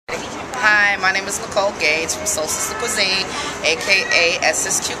Hi, my name is Nicole from Soul Sister Quisine, aka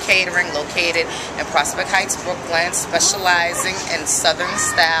SSQ Catering, located in Prospect Heights, Brooklyn, specializing in Southern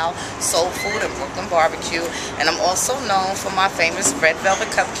style soul food and Brooklyn barbecue. And I'm also known for my famous red velvet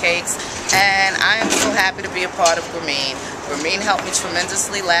cupcakes. And I am so happy to be a part of Quisine. Quisine helped me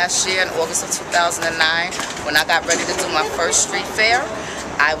tremendously last year in August of 2009 when I got ready to do my first street fair.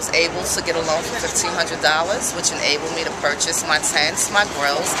 I was able to get a loan for $1,500, which enabled me to purchase my tents, my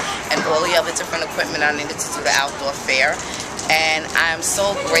grills, and all the other different equipment I needed to do the outdoor fair. And I am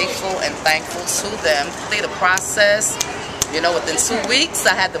so grateful and thankful to them. The process, within 2 weeks,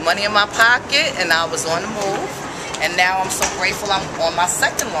 I had the money in my pocket and I was on the move. And now I'm so grateful I'm on my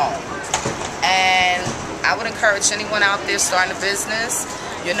second loan. And I would encourage anyone out there starting a business,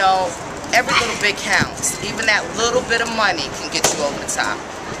 every little bit counts. Even that little bit of money can get you over the top.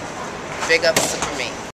 Big ups to me.